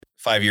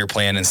5-year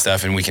plan and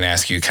stuff, and we can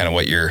ask you kind of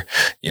what you're,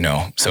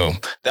 so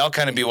that'll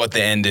kind of be what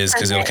the end is,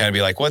 because it'll kind of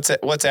be like, what's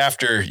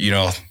after,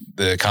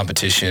 the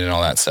competition and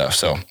all that stuff.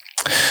 So,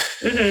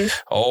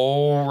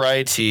 all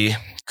righty.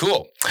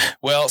 Cool.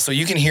 Well, so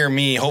you can hear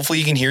me. Hopefully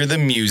you can hear the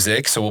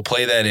music. So we'll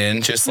play that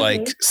in just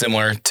like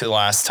similar to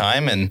last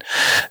time, and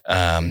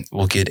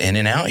we'll get in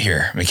and out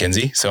here,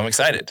 Mackenzie. So I'm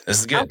excited. This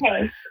is good.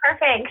 Okay,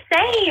 perfect.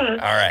 Same.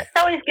 All right.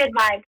 It's always good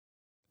vibe.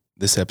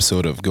 This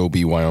episode of Go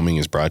Be Wyoming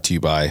is brought to you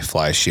by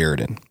Fly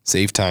Sheridan.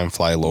 Save time,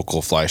 fly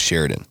local, fly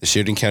Sheridan. The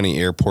Sheridan County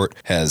Airport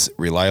has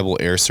reliable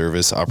air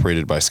service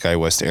operated by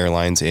SkyWest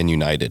Airlines and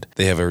United.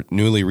 They have a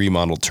newly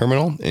remodeled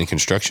terminal and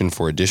construction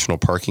for additional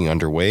parking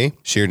underway.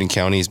 Sheridan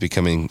County is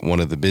becoming one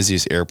of the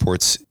busiest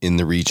airports in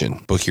the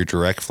region. Book your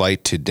direct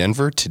flight to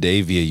Denver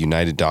today via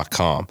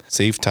united.com.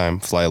 Save time,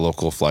 fly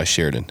local, fly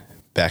Sheridan.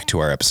 Back to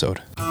our episode.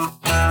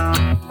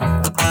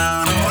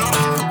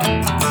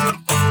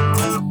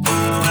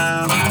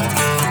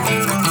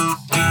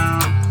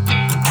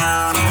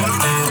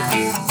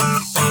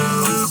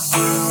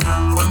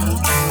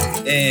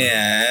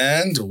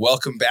 And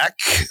welcome back,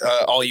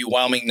 all you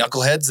Wyoming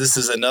knuckleheads. This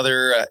is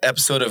another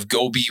episode of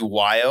Go Be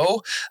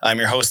Wyo. I'm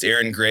your host,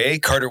 Aaron Gray.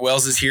 Carter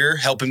Wells is here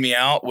helping me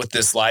out with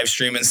this live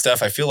stream and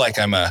stuff. I feel like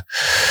I'm a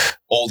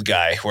old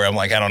guy where I'm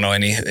like, I don't know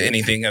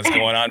anything that's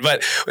going on.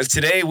 But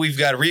today we've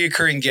got a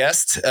reoccurring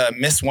guest,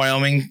 Miss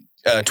Wyoming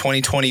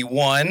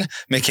 2021,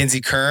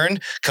 Mackenzie Kern,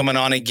 coming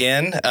on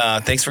again.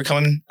 Thanks for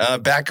coming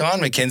back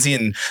on, Mackenzie.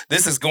 And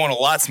this is going a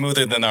lot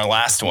smoother than our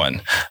last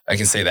one. I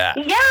can say that.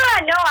 Yeah,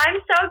 no, I'm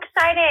so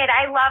excited.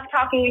 I love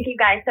talking with you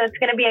guys, so it's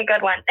going to be a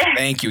good one.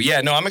 Thank you.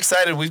 Yeah, no, I'm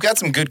excited. We've got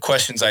some good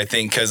questions, I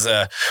think, because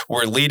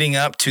we're leading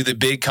up to the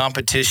big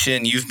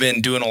competition. You've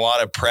been doing a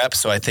lot of prep,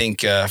 so I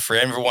think for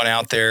everyone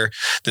out there,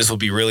 this will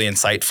be really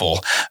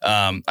insightful.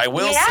 I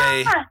will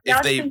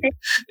say,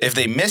 if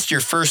they missed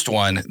your first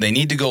one, they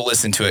need to go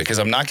listen to it, because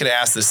I'm not going to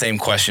ask the same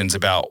questions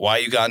about why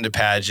you got into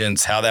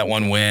pageants, how that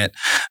one went.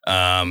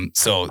 I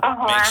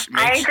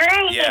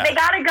agree. Yeah. They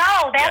got to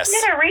go. They have to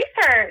do their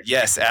research.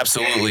 Yes,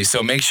 absolutely.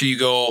 So make sure you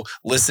go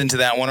listen to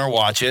that one or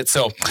watch it.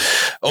 So,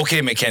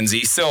 okay,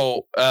 Mackenzie.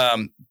 So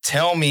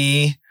tell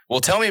me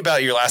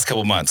about your last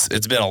couple months.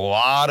 It's been a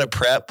lot of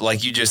prep,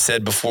 like you just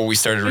said before we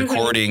started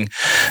recording.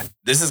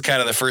 This is kind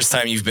of the first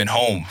time you've been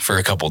home for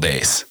a couple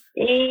days.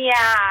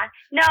 Yeah.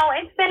 No,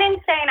 it's been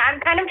insane. I'm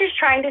kind of just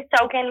trying to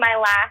soak in my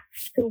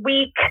last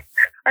week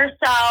or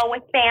so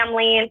with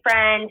family and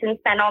friends and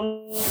spend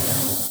all...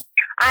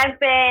 I've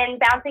been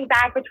bouncing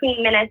back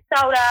between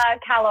Minnesota,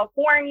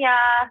 California.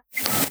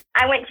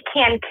 I went to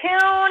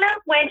Cancun,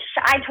 which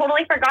I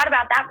totally forgot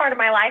about that part of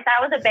my life.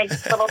 That was a big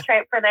little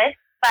trip for this.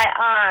 But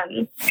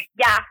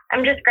yeah,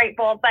 I'm just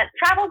grateful. But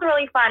travel's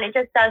really fun. It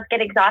just does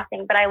get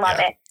exhausting, but I love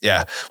it.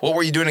 Yeah. What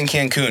were you doing in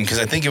Cancun? Because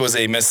I think it was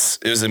a Miss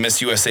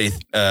USA.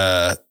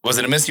 Was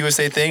it a Miss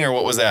USA thing, or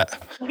what was that?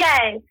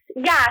 Yes.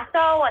 Yeah.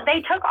 So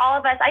they took all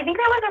of us. I think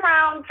that was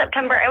around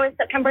September. It was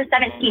September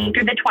 17th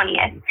through the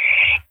 20th.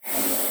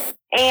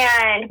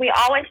 And we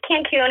all went to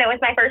Cancun. It was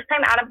my first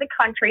time out of the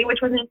country, which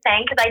was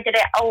insane because I did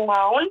it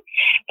alone.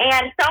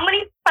 And so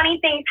many funny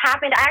things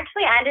happened.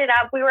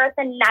 We were at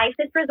the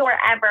nicest resort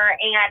ever,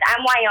 and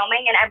I'm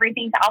Wyoming and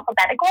everything's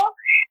alphabetical.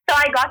 So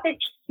I got this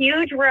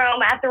huge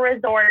room at the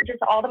resort just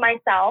all to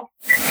myself.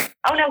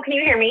 Oh no, can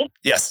you hear me?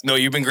 Yes. No,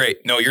 you've been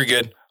great. No, you're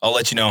good. I'll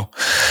let you know.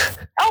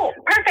 Oh,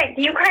 perfect.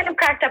 You kind of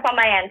cracked up on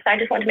my end, so I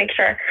just wanted to make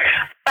sure.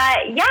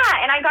 But yeah,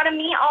 and I got to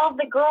meet all of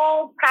the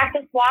girls,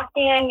 practice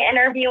walking,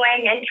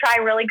 interviewing, and try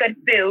really good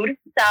food.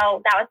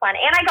 So that was fun.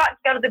 And I got to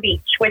go to the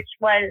beach, which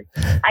was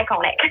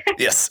iconic.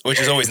 Yes, which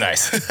is always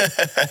nice.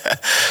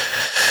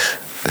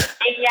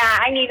 Yeah,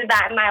 I needed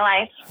that in my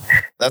life.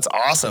 That's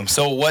awesome.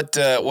 So what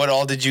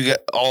all did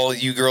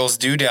you girls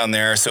do down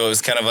there? So it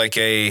was kind of like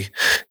a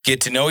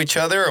get to know each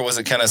other, or was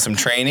it kind of some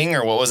training,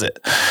 or what was it?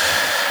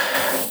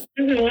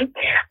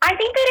 I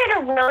think they did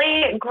a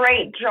really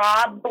great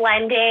job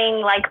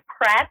blending like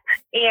prep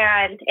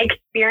and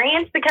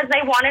experience, because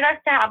they wanted us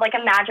to have like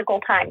a magical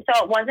time.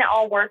 So it wasn't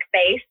all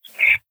work-based.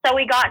 So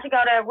we got to go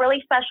to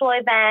really special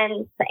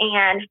events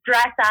and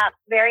dress up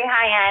very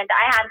high end.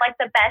 I had like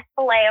the best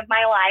filet of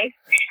my life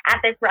at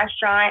this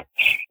restaurant.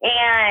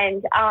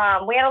 And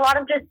we had a lot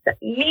of just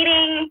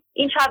meeting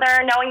each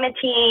other, knowing the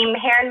team,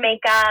 hair and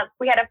makeup.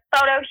 We had a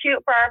photo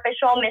shoot for our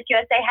official Miss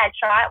USA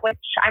headshot, which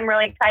I'm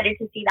really excited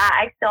to see that.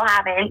 I still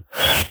haven't.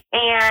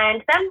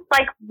 And then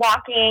like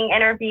walking,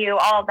 interview,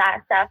 all of that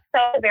stuff.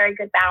 So it's a very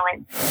good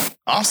balance.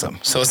 Awesome.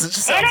 So is it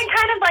just and it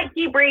kind of like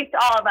debriefed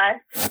all of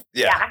us.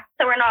 Yeah.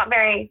 So we're not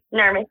very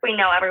nervous. We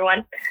know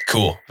everyone.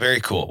 Cool. Very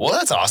cool. Well,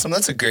 that's awesome.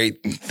 That's a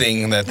great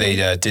thing that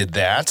they did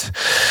that.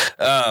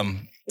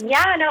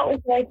 Yeah, no, it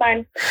was really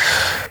fun.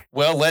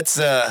 Well, let's,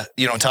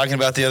 talking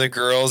about the other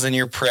girls in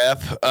your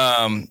prep,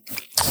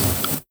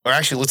 or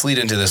actually, let's lead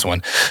into this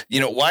one.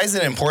 Why is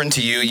it important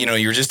to you?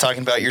 You were just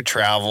talking about your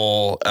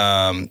travel.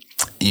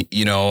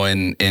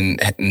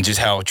 and just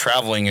how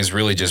traveling is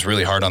really just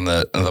really hard on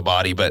the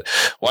body. But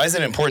why is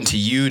it important to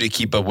you to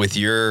keep up with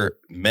your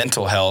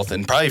mental health,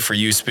 and probably for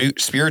you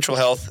spiritual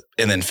health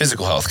and then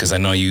physical health? Because I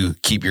know you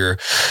keep your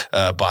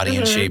body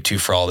in shape too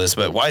for all this,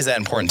 but why is that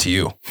important to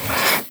you?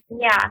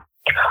 Yeah.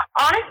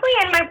 Honestly,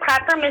 in my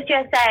prep for Miss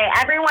USA,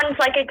 everyone's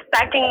like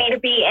expecting me to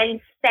be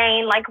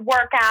insane, like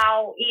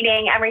workout,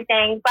 eating,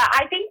 everything. But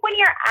I think when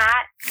you're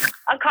at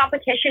a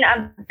competition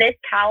of this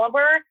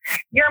caliber,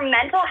 your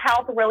mental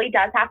health really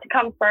does have to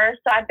come first.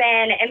 So I've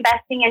been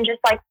investing in just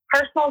like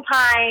personal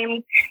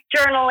time,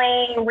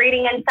 journaling,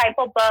 reading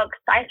insightful books.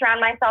 I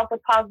surround myself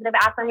with positive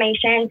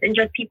affirmations and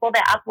just people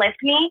that uplift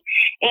me,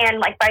 and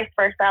like vice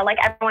versa. Like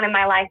everyone in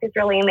my life is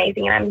really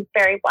amazing, and I'm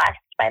very blessed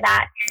by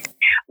that.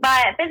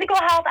 But physical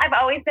health, I've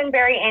always been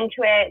very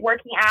into it.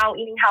 Working out,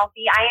 eating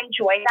healthy, I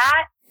enjoy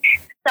that.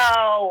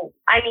 So,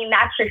 I mean,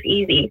 that's just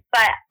easy.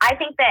 But I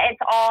think that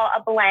it's all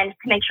a blend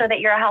to make sure that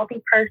you're a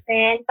healthy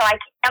person. So I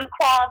am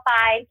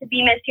qualified to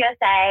be Miss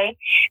USA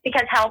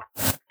because health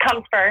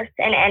comes first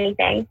in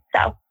anything.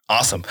 So.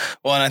 Awesome.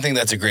 Well, and I think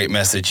that's a great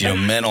message.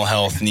 Mental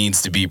health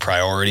needs to be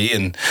priority,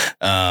 and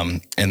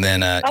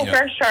then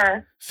for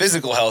sure.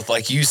 Physical health,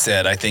 like you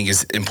said, I think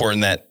is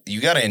important, that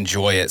you got to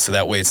enjoy it, so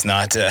that way it's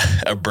not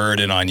a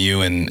burden on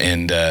you, and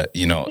it's not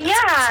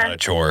a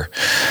chore.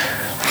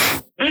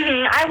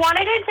 I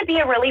wanted it to be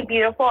a really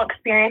beautiful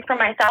experience for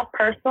myself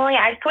personally.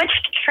 I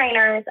switched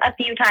trainers a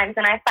few times,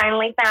 and I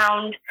finally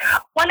found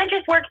one that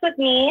just works with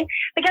me,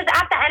 because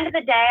at the end of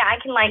the day, I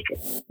can like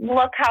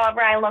look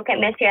however I look at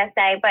Miss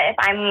USA, but if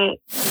I'm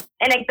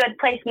in a good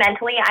place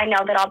mentally, I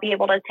know that I'll be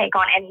able to take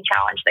on any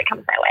challenge that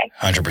comes my way.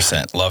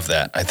 100%. Love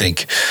that. I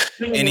think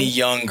any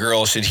young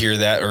girl should hear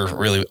that, or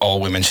really all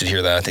women should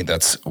hear that. I think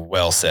that's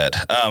well said.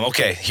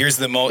 Okay. Here's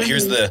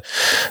the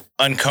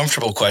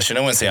uncomfortable question. I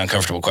wouldn't say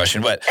uncomfortable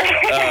question, but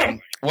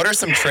what are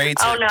some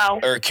traits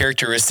or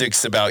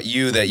characteristics about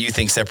you that you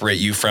think separate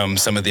you from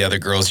some of the other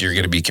girls you're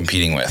going to be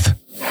competing with?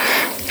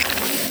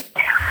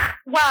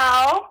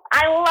 Well,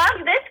 I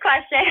love this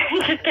question.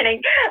 Just kidding.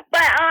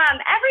 But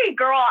every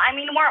girl, I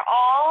mean, we're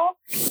all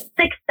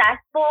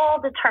successful,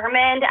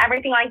 determined,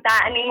 everything like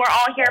that. I mean, we're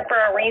all here for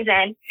a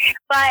reason.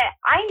 But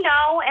I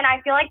know, and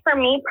I feel like for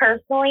me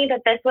personally,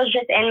 that this was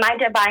just in my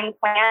divine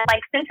plan.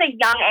 Like since a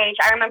young age,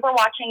 I remember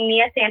watching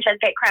Mia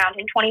Sanchez get crowned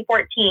in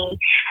 2014.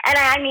 And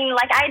I mean,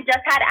 like I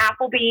just had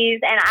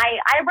Applebee's, and I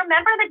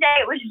remember the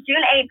day, it was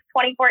June 8th,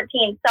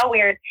 2014. So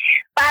weird.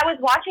 But I was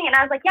watching it and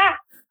I was like, yeah,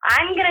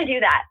 I'm going to do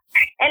that.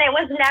 And it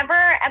was never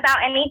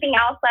about anything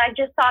else. But I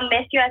just saw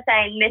Miss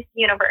USA and Miss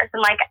Universe.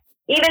 And like,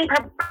 even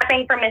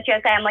prepping for Miss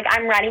USA, I'm like,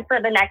 I'm ready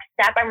for the next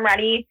step. I'm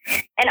ready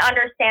and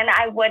understand that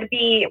I would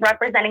be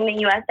representing the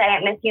USA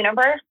at Miss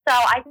Universe. So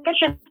I think it's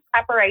just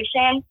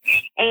preparation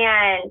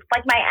and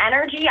like my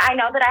energy. I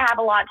know that I have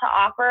a lot to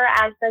offer,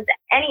 as does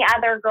any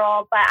other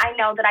girl, but I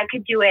know that I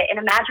could do it in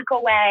a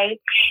magical way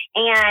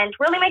and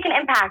really make an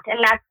impact. And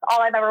that's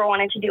all I've ever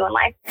wanted to do in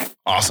life.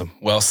 Awesome.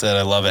 Well said.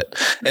 I love it.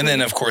 And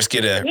then of course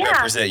get to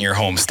represent your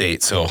home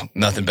state. So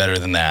nothing better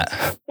than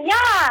that.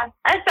 Yeah.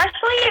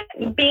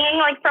 Especially being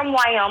like from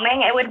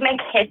Wyoming, it would make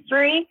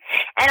history.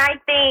 And I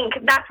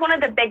think that's one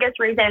of the biggest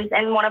reasons,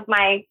 and one of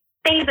my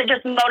things that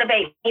just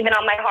motivate me even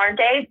on my hard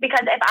days,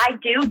 because if I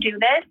do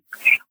this,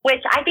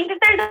 which I think that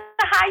there's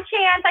a high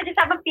chance, I just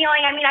have a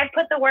feeling, I mean, I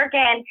put the work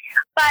in,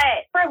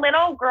 but for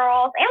little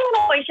girls and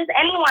little boys, just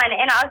anyone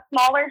in a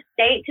smaller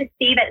state, to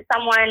see that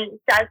someone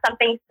does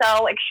something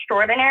so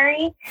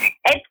extraordinary,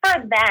 it's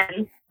for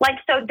them. Like,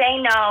 so they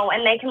know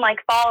and they can like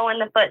follow in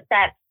the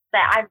footsteps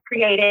that I've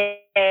created.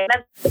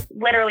 That's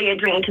literally a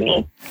dream to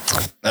me.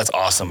 That's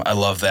awesome. I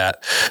love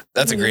that.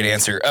 That's a great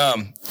answer.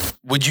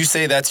 Would you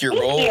say that's your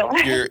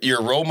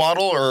your role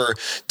model, or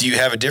do you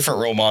have a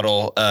different role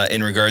model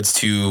in regards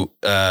to,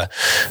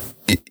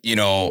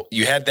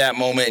 you had that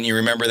moment and you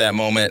remember that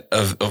moment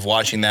of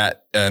watching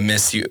that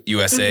Miss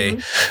USA,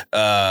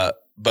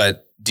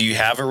 but do you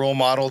have a role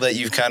model that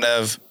you've kind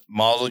of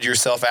modeled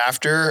yourself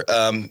after?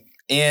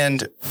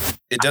 And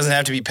it doesn't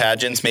have to be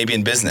pageants, maybe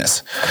in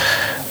business.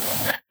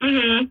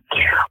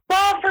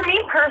 Well, for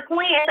me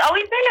personally, it's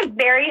always been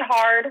very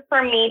hard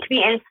for me to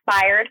be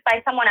inspired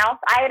by someone else.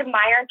 I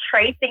admire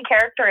traits and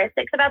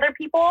characteristics of other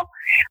people,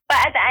 but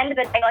at the end of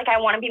the day, like I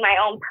want to be my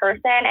own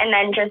person, and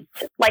then just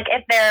like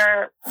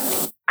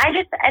I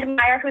just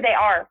admire who they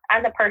are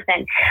as a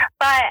person.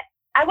 But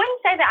I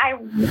wouldn't say that I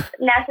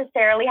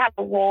necessarily have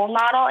a role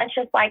model. It's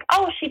just like,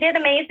 oh, she did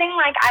amazing.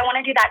 Like, I want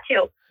to do that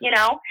too,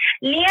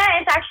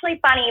 Nia is actually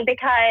funny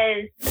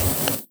because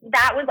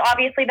that was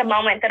obviously the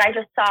moment that I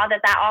just saw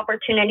that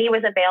opportunity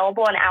was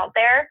available and out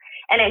there,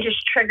 and it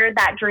just triggered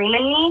that dream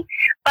in me.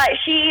 But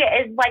she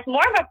is like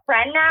more of a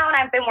friend now, and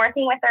I've been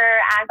working with her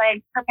as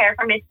I prepare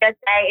for Miss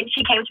USA, and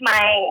she came to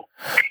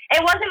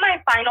it wasn't my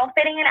final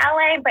fitting in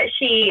LA, but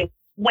she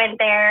went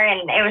there,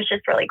 and it was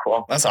just really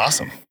cool. That's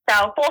awesome.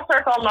 So full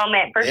circle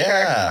moment for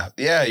sure.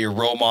 Yeah. Your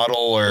role model,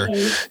 or,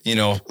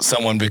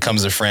 someone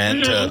becomes a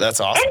friend. That's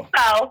awesome.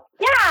 Info.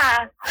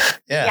 Yeah.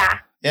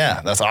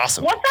 That's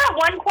awesome. What's that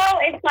one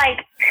quote? It's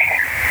like,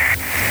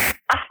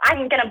 I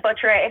I'm going to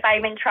butcher it if I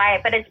even try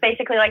it, but it's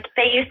basically like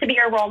they used to be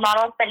your role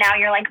models, but now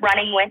you're like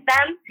running with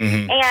them.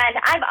 Mm-hmm. And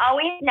I've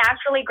always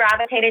naturally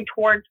gravitated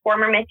towards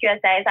former Miss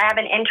USAs. I have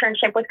an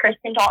internship with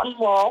Kristen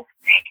Dalton-Wolf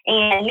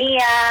and Mia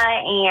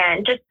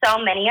and just so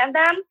many of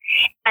them.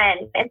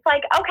 And it's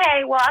like,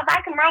 okay, well, if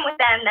I can run with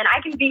them, then I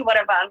can be one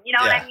of them. You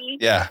know what I mean?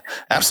 Yeah,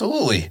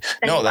 absolutely.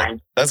 No,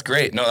 that's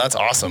great. No, that's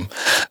awesome.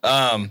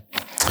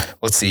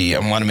 Let's see. I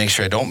want to make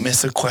sure I don't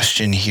miss a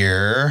question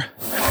here.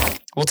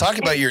 We'll talk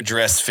about your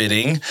dress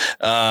fitting.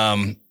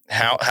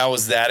 How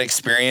was that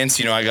experience?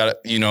 You know, I got,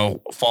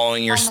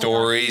 following your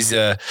stories,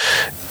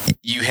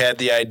 you had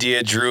the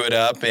idea, drew it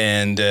up,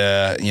 and,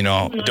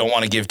 don't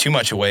want to give too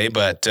much away,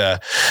 but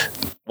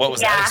what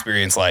was that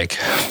experience like?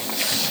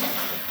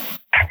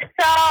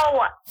 So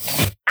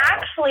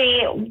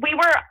actually,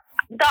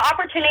 the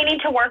opportunity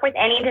to work with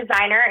any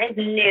designer is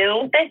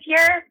new this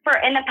year.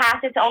 In the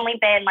past, it's only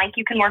been like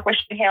you can work with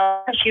Shay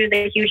Hill because she was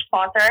a huge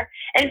sponsor,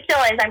 and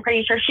still is. I'm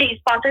pretty sure she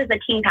sponsors the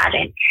teen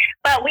pageant.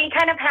 But we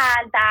kind of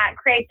had that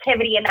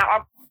creativity and that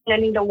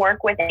opportunity to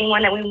work with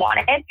anyone that we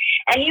wanted. And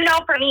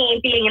for me,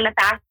 being in the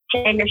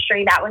fashion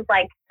industry, that was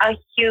like a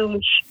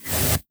huge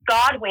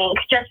God wink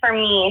just for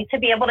me to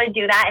be able to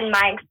do that in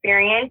my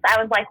experience.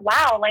 I was like,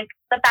 wow, like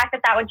the fact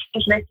that would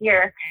change this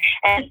year.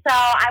 And so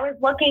I was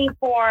looking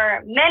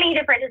for many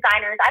different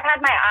designers. I've had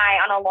my eye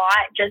on a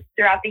lot just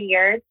throughout the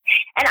years,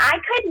 and I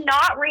could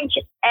not reach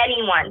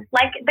anyone.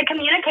 Like the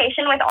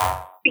communication with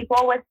all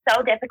people was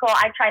so difficult.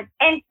 I tried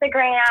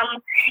Instagram,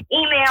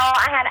 email.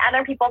 I had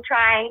other people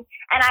trying,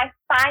 and I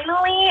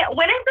finally,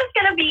 when is this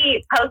going to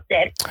be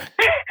posted?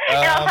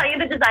 And I'll tell you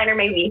the designer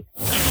maybe.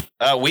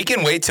 We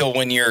can wait till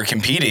when you're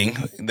competing.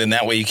 Then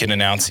that way you can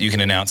announce it. Yeah,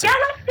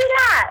 let's do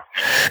that.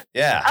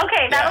 Yeah.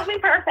 Okay, that'll be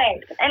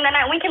perfect. And then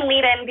we can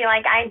lead in and be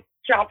like, I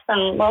dropped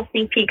some little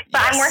sneak peeks.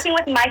 But I'm working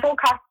with Michael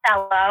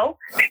Costello,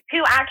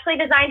 who actually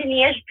designed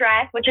Ania's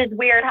dress, which is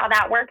weird how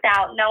that worked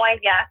out. No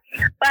idea.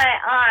 But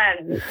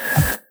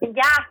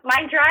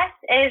my dress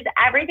is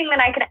everything that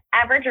I could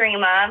ever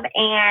dream of.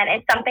 And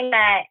it's something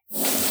that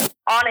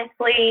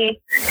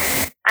honestly,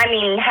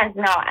 has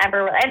not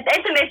ever.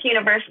 It's a Miss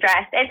Universe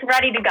dress. It's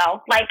ready to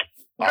go. Like,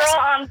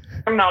 awesome.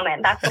 Girl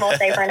moment. That's what I'll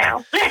say for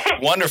now.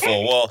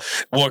 Wonderful. Well,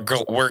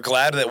 we're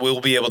glad that we'll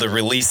be able to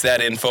release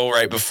that info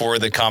right before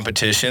the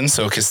competition.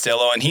 So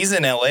Costello, and he's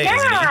in LA, isn't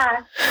he?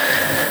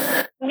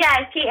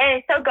 Yes, he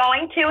is. So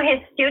going to his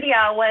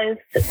studio was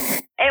just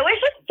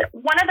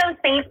one of those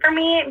things for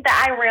me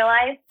that I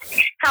realized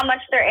how much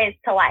there is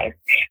to life,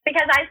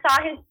 because I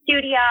saw his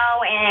studio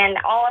and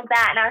all of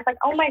that, and I was like,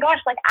 oh my gosh,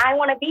 like I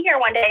want to be here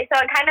one day. So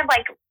it kind of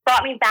like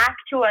brought me back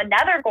to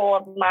another goal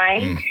of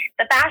mine,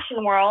 the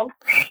fashion world.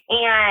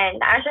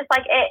 And I was just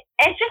like,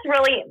 it's just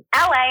really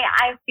LA.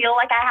 I feel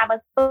like I have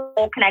a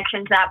soul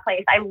connection to that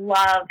place. I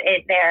love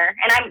it there.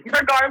 And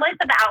regardless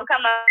of the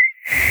outcome of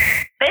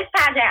this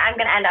pageant, I'm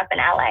going to end up in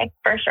LA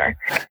for sure.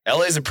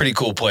 LA is a pretty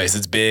cool place.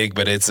 It's big,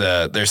 but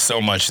there's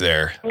so much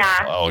there.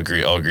 I'll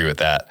agree with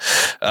that.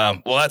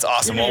 Well, that's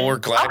awesome. Well, we're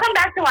glad. I'll come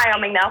back to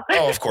Wyoming though.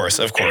 Oh, of course.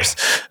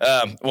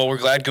 Well, we're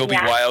glad Go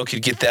BYO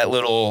could get that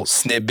little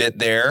snippet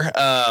there.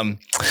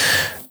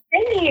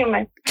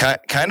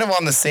 Kind of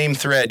on the same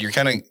thread.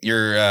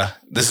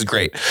 This is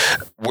great.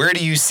 Where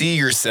do you see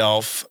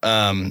yourself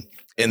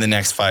in the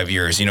next 5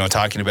 years?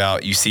 Talking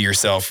about you see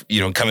yourself,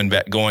 coming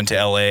back, going to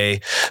LA.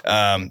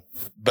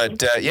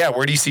 But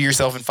where do you see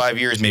yourself in 5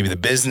 years? Maybe the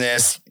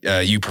business,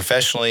 you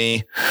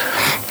professionally.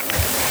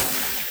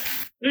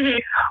 Mm-hmm.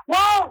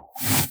 Well,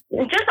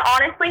 just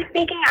honestly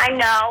speaking, I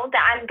know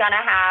that I'm going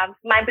to have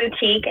my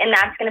boutique, and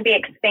that's going to be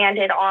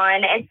expanded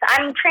on.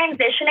 I'm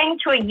transitioning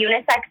to a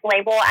unisex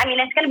label.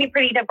 It's going to be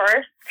pretty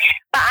diverse,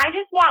 but I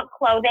just want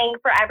clothing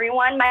for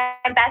everyone. My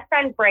best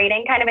friend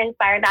Braden kind of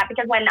inspired that,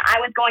 because when I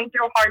was going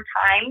through hard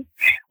times,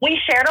 we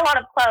shared a lot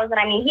of clothes.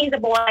 And he's a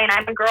boy and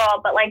I'm a girl,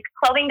 but like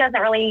clothing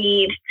doesn't really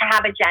need to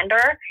have a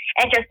gender.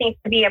 It just needs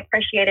to be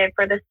appreciated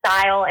for the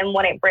style and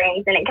what it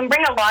brings. And it can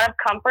bring a lot of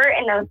comfort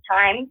in those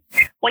times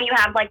when you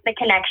have like the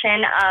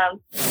connection of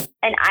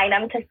an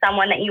item to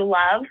someone that you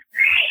love.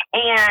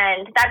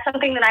 And that's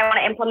something that I want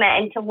to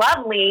implement into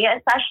Lovely,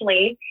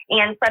 especially,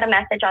 and spread a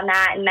message on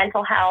that and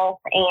mental health,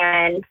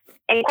 and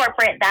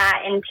incorporate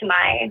that into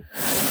my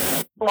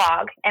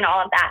blog and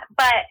all of that.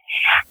 But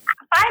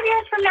 5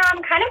 years from now,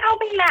 I'm kind of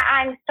hoping that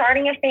I'm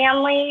starting a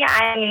family.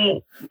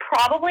 I'm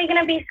probably going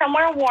to be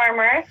somewhere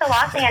warmer, so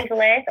Los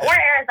Angeles or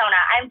Arizona.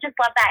 I just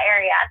love that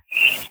area.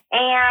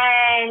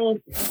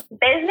 And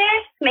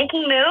business,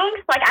 making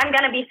moves, like I'm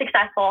going to be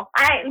successful.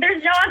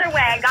 There's no other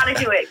way. I got to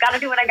do it. Got to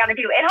do what I got to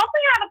do. And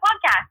hopefully I have a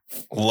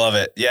podcast. Love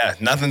it. Yeah,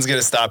 nothing's going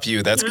to stop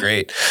you. That's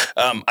great.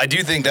 I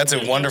do think that's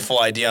a wonderful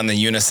idea on the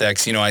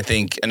unisex. I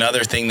think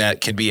another thing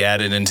that could be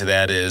added into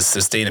that is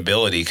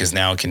sustainability, because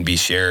now it can be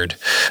shared.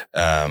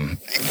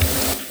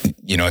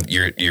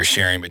 You're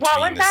sharing between.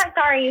 What was that?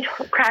 Sorry, you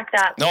cracked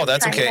up. No,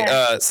 that's okay.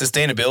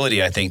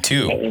 Sustainability, I think,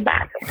 too. Get you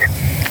back.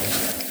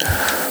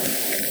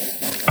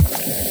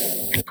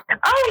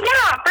 Oh,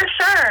 yeah, for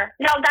sure.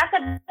 No, that's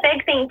a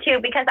big thing, too,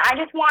 because I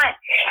just want,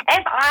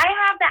 if I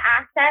have the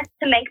access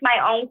to make my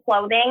own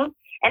clothing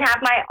and have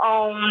my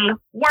own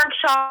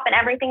workshop and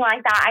everything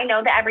like that. I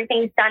know that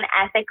everything's done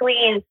ethically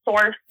and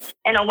sourced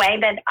in a way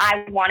that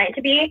I want it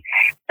to be.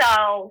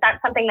 So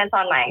that's something that's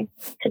on my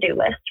to-do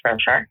list for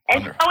sure.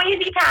 It's no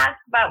easy task,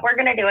 but we're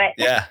going to do it.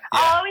 Yeah.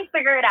 I'll always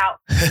figure it out.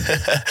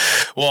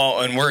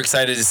 Well, and we're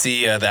excited to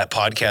see that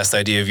podcast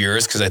idea of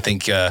yours, because I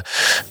think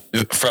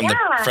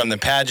from the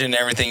pageant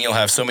and everything, you'll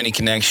have so many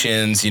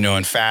connections, you know,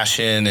 in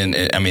fashion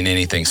and I mean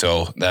anything.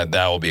 So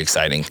that will be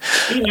exciting.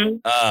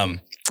 Mm-hmm.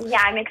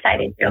 Yeah, I'm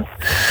excited too.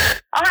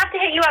 I'll have to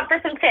hit you up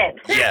for some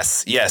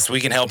tips. Yes, we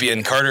can help you.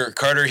 And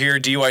Carter here,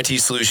 DYT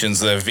Solutions,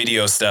 the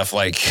video stuff,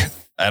 like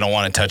I don't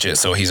want to touch it,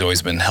 so he's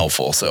always been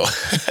helpful. So,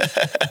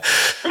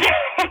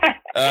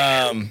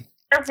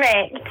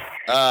 perfect.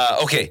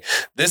 Okay,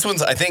 this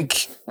one's, I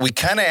think we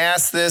kind of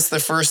asked this the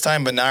first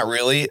time, but not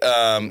really,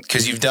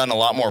 because you've done a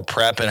lot more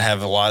prep and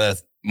have a lot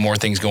of more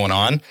things going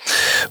on.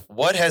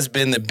 What has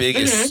been the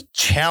biggest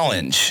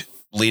challenge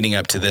leading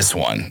up to this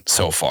one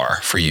so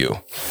far for you?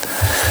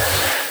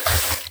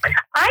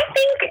 I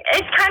think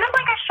it's kind of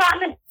like a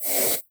shot in the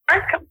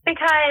dark,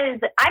 because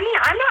I mean,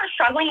 I'm not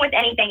struggling with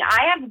anything.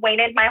 I have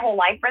waited my whole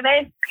life for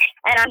this,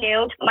 and I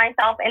knew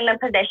myself in the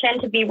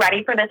position to be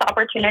ready for this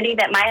opportunity,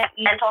 that my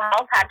mental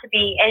health had to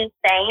be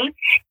insane.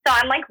 So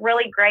I'm like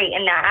really great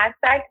in that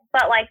aspect,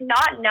 but like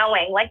not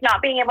knowing, like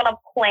not being able to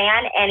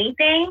plan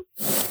anything,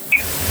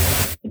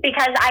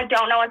 because I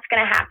don't know what's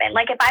going to happen.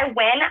 Like if I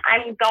win,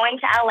 I'm going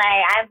to LA.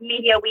 I have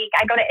media week.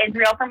 I go to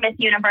Israel for Miss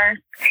Universe.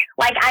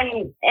 Like I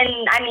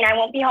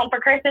won't be home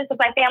for Christmas with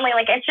my family.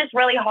 Like it's just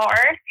really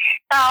hard.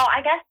 So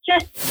I guess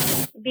just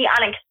the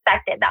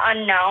unexpected, the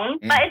unknown.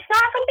 But it's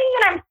not something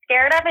that I'm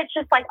scared of. It's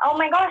just like, oh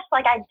my gosh,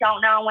 like I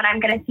don't know when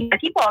I'm going to see my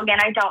people again.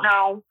 I don't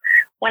know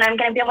when I'm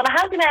going to be able to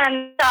hug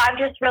them. So I've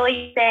just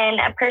really been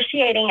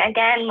appreciating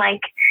again,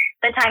 like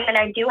the time that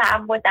I do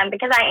have with them,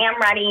 because I am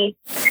ready.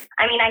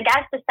 I mean, I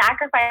guess to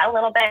sacrifice a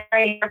little bit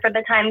for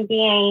the time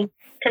being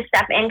to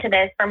step into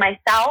this for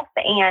myself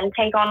and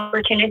take on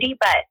opportunity.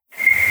 But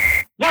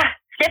yeah,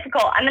 it's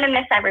difficult. I'm going to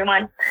miss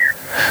everyone.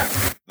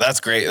 That's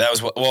great. That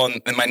was well.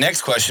 And my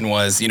next question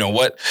was, you know,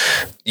 what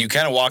you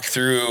kind of walked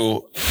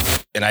through,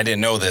 and I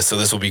didn't know this, so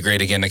this will be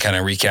great again to kind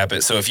of recap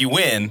it. So if you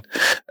win,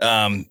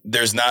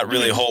 there's not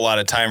really a whole lot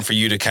of time for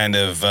you to kind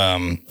of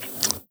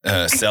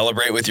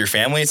celebrate with your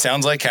family. It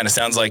sounds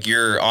like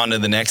you're on to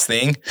the next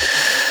thing.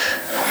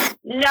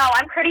 No,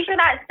 I'm pretty sure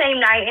that same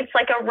night it's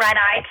like a red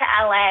eye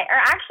to LA, or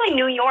actually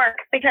New York,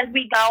 because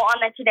we go on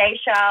the Today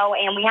Show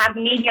and we have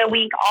media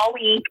week all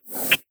week.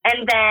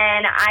 And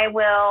then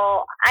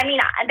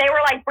they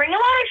were like, bring a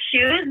lot of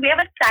shoes. We have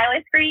a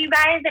stylist for you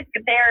guys.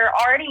 They're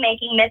already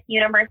making Miss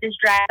Universe's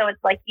dress, so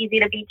it's like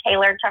easy to be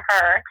tailored to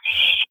her.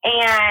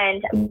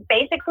 And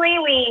basically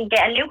we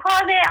get a new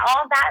closet,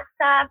 all of that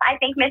stuff. I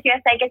think Miss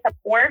USA gets a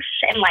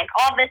Porsche and like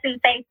all this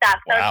insane stuff.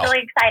 So It's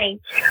really exciting.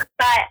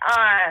 But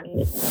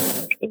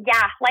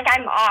yeah, like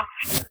I'm off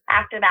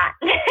after that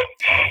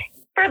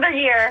for the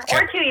year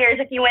or 2 years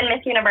if you win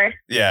Miss Universe.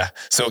 Yeah.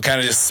 So kind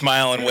of just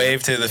smile and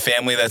wave to the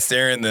family that's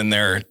there, and then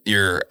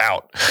you're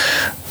out.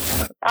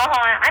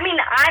 I mean,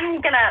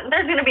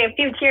 there's going to be a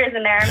few tears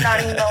in there. I'm not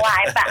even going to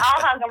lie, but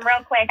I'll hug them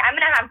real quick. I'm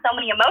going to have so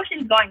many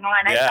emotions going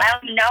on. I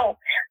don't even know.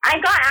 I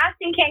got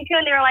asked in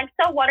Cancun, they were like,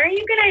 so what are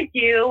you going to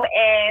do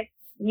if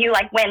you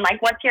like win?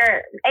 Like, what's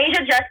your,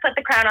 Asia just put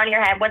the crown on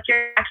your head. What's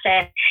your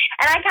action?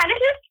 And I kind of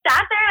just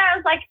sat there and I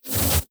was like,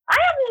 I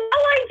have no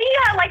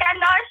idea. Like, I'm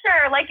not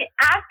sure. Like,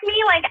 ask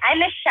me like in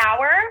the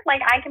shower,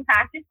 like I can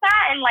practice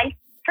that and like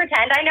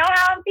pretend I know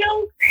how it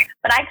feels,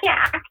 but I can't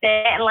act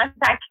it unless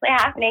it's actually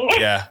happening.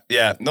 Yeah.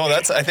 No,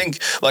 I think,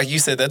 like you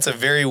said, that's a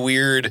very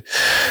weird,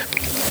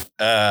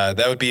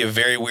 that would be a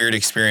very weird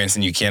experience,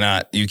 and you can't,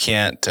 I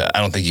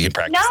don't think you can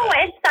practice No,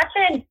 that. It's such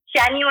a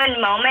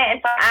genuine moment.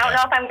 It's like, I don't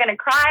know if I'm going to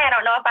cry. I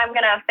don't know if I'm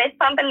going to fist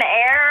bump in the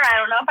air. I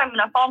don't know if I'm going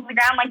to fall to the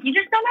ground. Like, you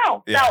just don't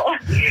know. Yeah.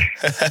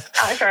 So,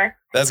 not sure.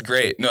 That's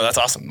great. No, that's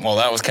awesome. Well,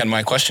 that was kind of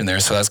my question there,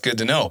 so that's good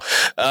to know.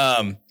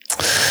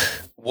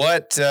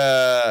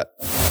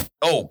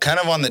 Kind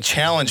of on the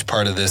challenge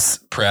part of this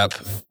prep,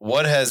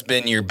 what has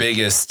been your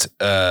biggest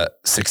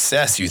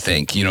success, you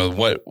think? You know,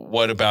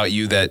 what about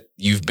you that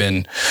you've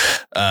been,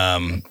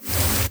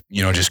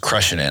 just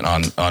crushing it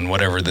on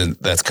whatever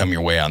that's come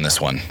your way on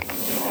this one?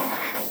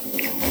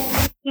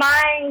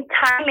 My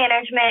time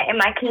management and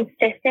my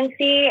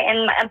consistency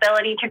and my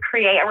ability to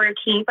create a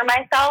routine for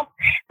myself,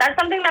 that's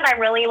something that I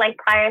really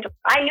pride.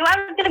 I knew I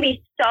was going to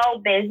be so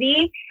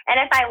busy, and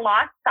if I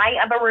lost sight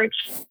of a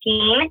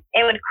routine,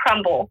 it would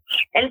crumble.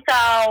 And so,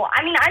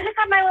 I just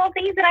have my little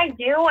things that I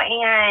do,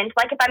 and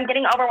if I'm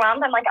getting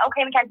overwhelmed, I'm like,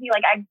 okay, Mackenzie,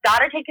 I got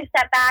to take a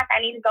step back.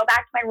 I need to go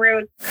back to my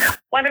roots,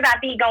 whether that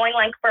be going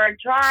for a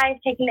drive,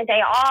 taking the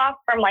day off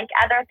from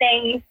other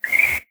things,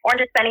 or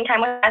just spending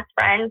time with best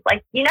friends.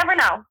 You never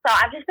know. So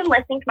I've just been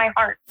listening to my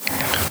heart.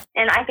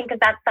 And I think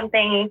that's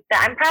something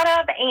that I'm proud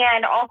of.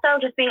 And also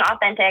just being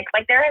authentic.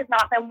 There has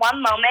not been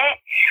one moment.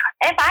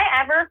 If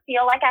I ever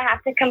feel like I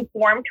have to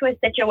conform to a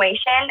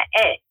situation,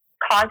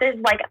 causes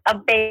like a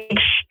big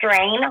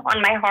strain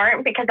on my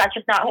heart because that's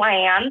just not who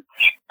I am.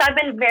 So I've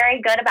been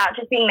very good about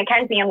just being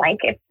Mackenzie, and like,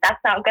 if that's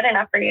not good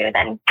enough for you,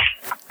 then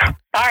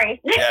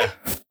sorry. Yeah.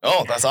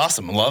 Oh, that's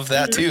awesome. Love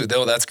that too,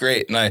 though. That's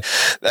great. And I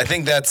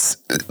think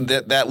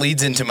that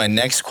leads into my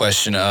next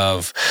question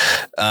of,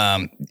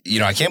 I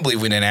can't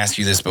believe we didn't ask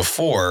you this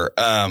before.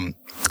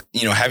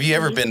 Have you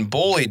ever been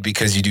bullied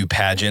because you do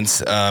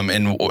pageants?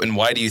 And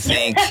why do you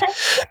think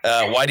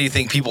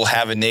people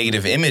have a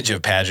negative image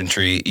of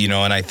pageantry?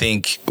 And I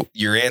think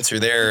your answer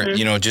there,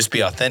 just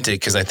be authentic,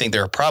 because I think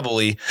there are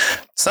probably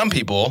some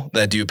people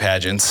that do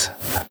pageants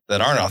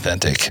that aren't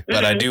authentic.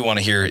 But I do want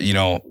to hear,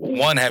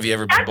 one, have you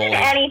ever been bullied?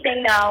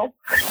 Anything though.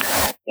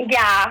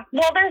 Yeah.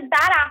 Well, there's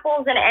bad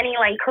apples in any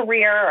like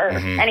career or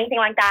anything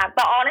like that.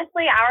 But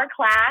honestly, our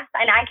class,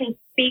 and I can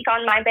speak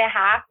on my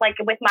behalf, like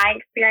with my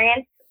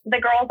experience, the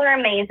girls are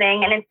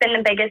amazing, and it's been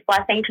the biggest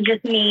blessing to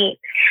just meet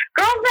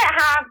girls that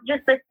have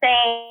just the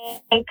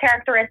same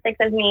characteristics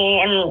as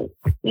me, and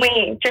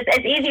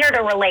it's easier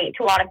to relate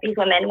to a lot of these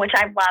women, which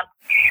I've loved.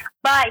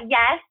 But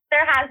yes,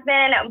 there has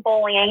been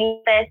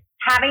bullying.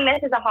 Having this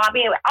as a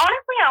hobby,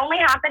 honestly, it only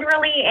happened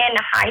really in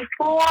high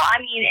school. I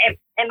mean,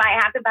 it might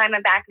happen behind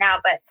my back now,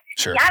 but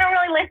sure. Yeah, I don't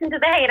really listen to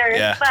the haters.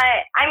 Yeah.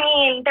 But I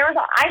mean,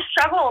 I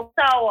struggled.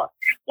 So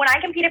when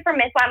I competed for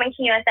Miss Wyoming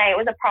Teen USA, it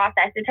was a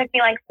process. It took me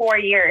like 4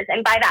 years.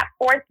 And by that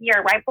fourth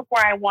year, right before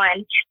I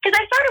won, because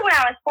I started when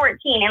I was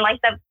 14, and like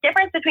the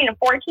difference between a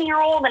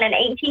 14-year-old and an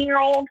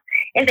 18-year-old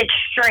is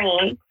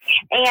extreme.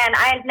 And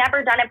I had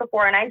never done it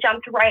before, and I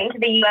jumped right into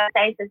the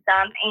USA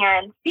system,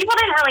 and people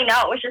didn't really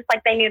know. It was just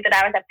like they knew that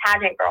I was a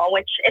pageant girl,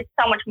 which it's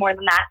so much more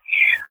than that.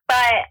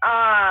 But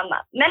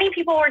many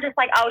people were just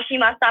like, oh, she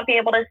must not be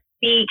able to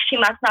speak. She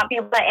must not be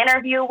able to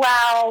interview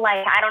well.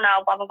 Like, I don't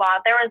know, blah, blah, blah.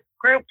 There was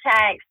group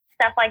text,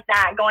 stuff like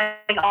that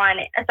going on,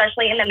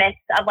 especially in the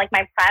midst of like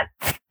my prep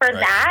for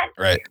that.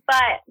 Right.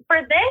 But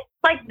for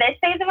this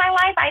phase of my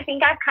life, I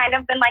think I've kind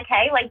of been like,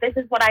 hey, like this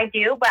is what I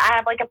do, but I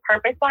have like a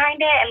purpose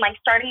behind it, and like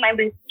starting my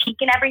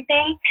boutique and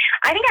everything.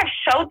 I think I've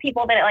showed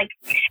people that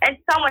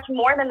it's so much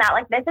more than that.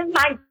 Like, this is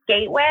my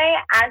gateway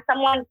as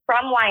someone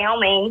from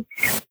Wyoming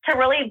to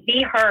really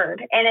be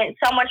heard. And it's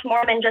so much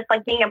more than just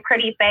like being a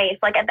pretty face.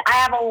 Like, I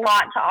have a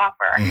lot to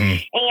offer.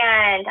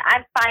 And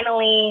I've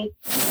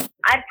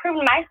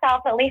proven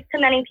myself, at least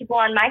to many people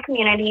in my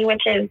community,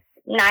 which is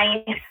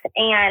nice.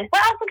 And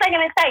what else was I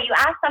going to say? You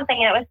asked something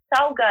and it was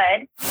so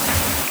good.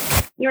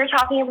 You were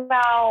talking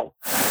about,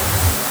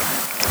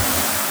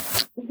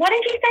 what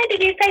did you say?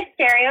 Did you say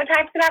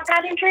stereotypes about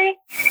pageantry?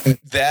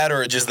 That,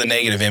 or just the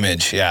negative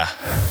image? Yeah.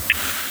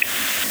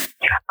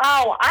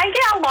 Oh, I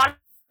get a lot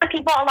of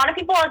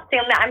people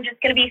assume that I'm just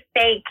going to be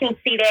fake,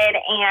 conceited,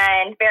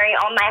 and very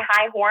on my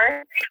high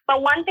horse.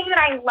 But one thing that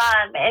I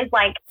love is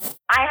like,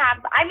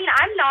 I'm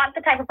not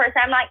the type of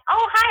person, I'm like,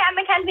 oh, hi, I'm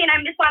Mackenzie and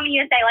I'm Miss Wyoming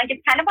USA. Like,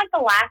 it's kind of like the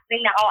last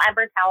thing that I'll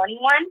ever tell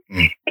anyone.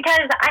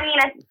 Because, I mean,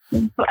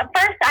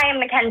 first I am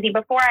Mackenzie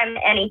before I'm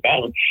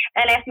anything.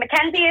 And if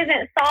Mackenzie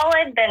isn't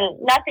solid, then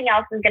nothing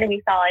else is going to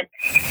be solid.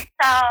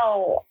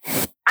 So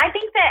I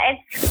think that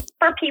it's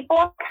for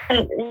people to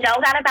know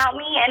that about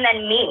me and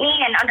then meet me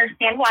and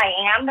understand who I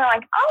am. They're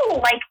like, oh,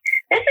 like,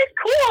 this is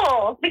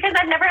cool, because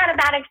I've never had a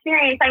bad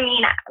experience. I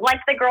mean, like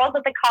the girls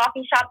at the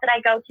coffee shop that I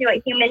go to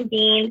at Human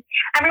Bean,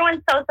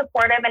 everyone's so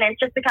supportive, and it's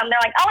just become, they're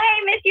like, oh,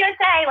 hey, Miss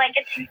USA. Like,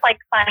 it's just like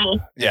funny.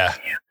 Yeah.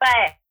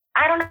 But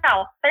I don't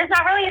know. There's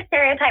not really a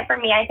stereotype for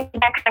me. I think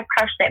I kind of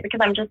crushed it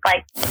because I'm just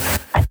like,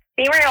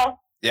 be real.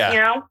 Yeah. You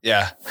know?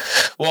 Yeah.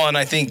 Well, and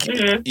I think,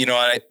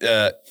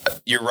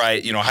 you're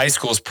right. High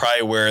school is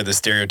probably where the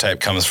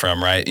stereotype comes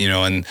from, right?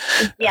 And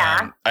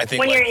I think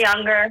when you're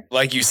younger,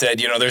 like you said,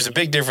 there's a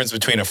big difference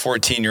between a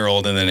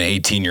 14-year-old and then an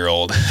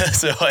 18-year-old.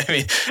 So, I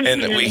mean,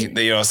 and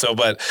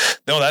but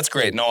no, that's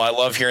great. No, I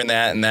love hearing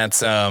that. And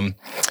that's,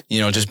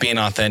 just being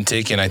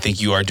authentic. And I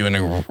think you are doing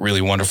a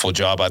really wonderful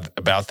job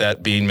about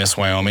that, being Miss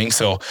Wyoming.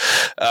 So,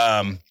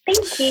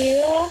 thank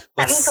you.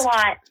 That means a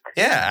lot.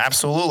 Yeah,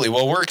 absolutely.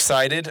 Well, we're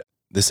excited.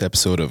 This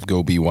episode of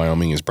Go Be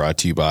Wyoming is brought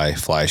to you by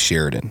Fly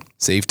Sheridan.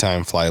 Save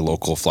time, fly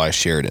local, fly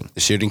Sheridan. The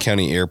Sheridan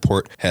County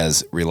Airport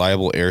has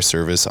reliable air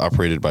service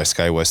operated by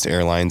SkyWest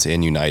Airlines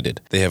and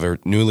United. They have a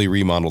newly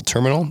remodeled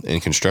terminal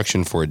and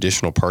construction for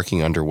additional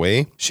parking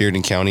underway.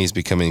 Sheridan County is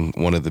becoming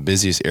one of the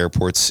busiest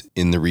airports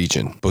in the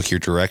region. Book your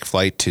direct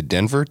flight to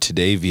Denver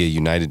today via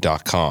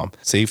united.com.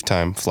 Save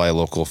time, fly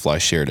local, fly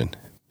Sheridan.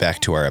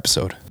 Back to our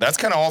episode. That's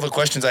kind of all the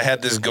questions I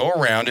had this go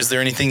around. Is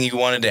there anything you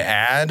wanted to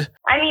add?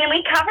 I mean,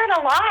 we covered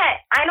a lot.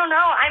 I don't know.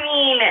 I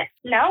mean,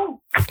 no.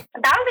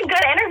 That was a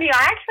good interview.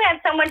 I actually had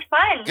so much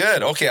fun.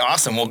 Good. Okay,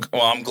 awesome. Well,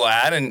 I'm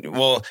glad. And,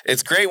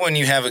 it's great when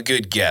you have a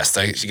good guest.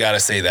 You got to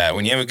say that.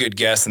 When you have a good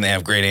guest and they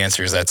have great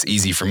answers, that's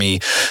easy for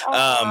me.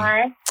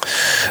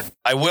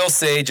 I will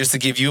say, just to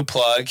give you a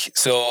plug,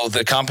 so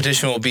the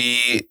competition will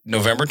be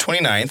November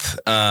 29th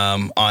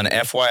on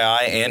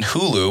FYI and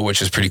Hulu,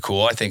 which is pretty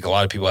cool. I think a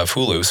lot of people have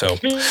Hulu. So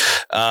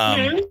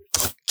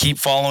keep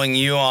following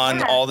you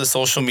on all the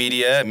social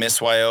media at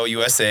Miss YO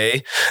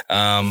USA.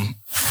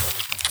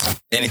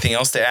 Anything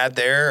else to add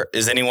there?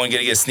 Is anyone going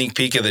to get a sneak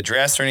peek of the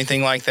dress or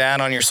anything like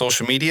that on your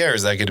social media, or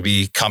is that going to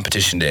be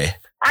competition day?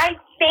 I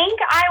think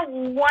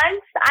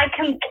once I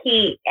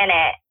compete in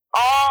it,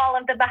 all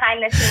of the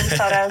behind the scenes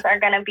photos are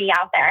going to be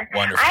out there.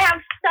 Wonderful. I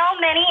have so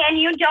many, and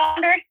you don't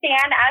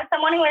understand, as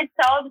someone who is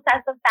so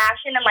obsessed with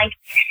fashion, and like,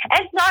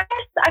 it's not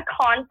just a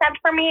concept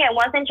for me. It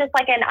wasn't just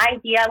like an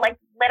idea. Like,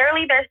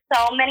 literally, there's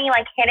so many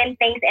like hidden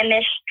things in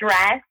this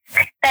dress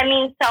that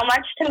mean so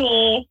much to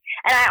me.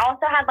 And I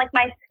also had like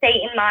my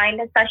state in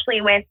mind, especially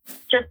with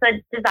just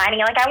the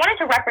designing. Like, I wanted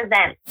to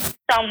represent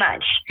so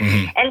much.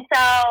 Mm-hmm. And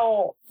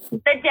so the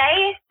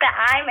day that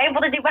I'm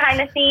able to do behind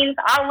the scenes,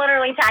 I'll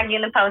literally tag you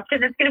in the post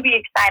because it's going to be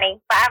exciting.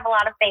 But I have a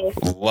lot of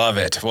things. Love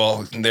it.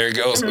 Well, there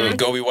goes. Mm-hmm.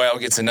 Go Be Wild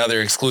gets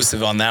another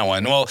exclusive on that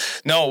one. Well,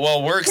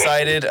 we're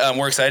excited.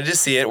 We're excited to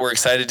see it. We're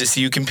excited to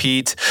see you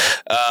compete.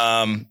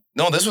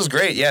 No, this was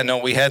great. Yeah, no,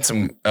 we had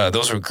some,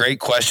 those were great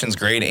questions,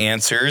 great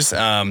answers.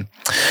 And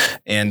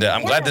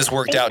I'm glad this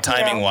worked out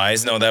timing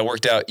wise. No, that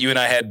worked out. You and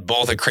I had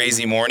both a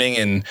crazy morning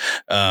and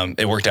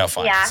it worked out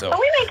fine. Yeah, so but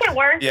we make it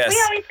work. Yes.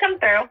 We always come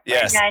through.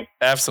 Yes,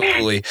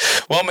 absolutely.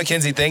 Well,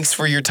 Mackenzie, thanks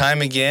for your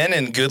time again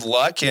and good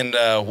luck. And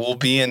we'll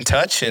be in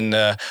touch and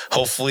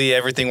hopefully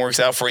everything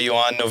works out for you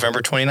on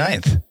November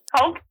 29th.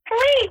 Hopefully.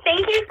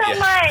 Thank you so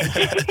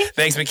much.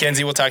 Thanks,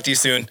 Mackenzie. We'll talk to you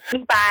soon.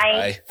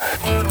 Bye.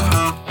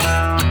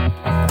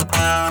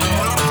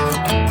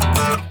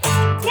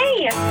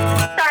 Hey,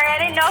 sorry, I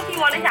didn't know if you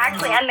wanted to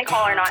actually end the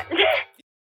call or not.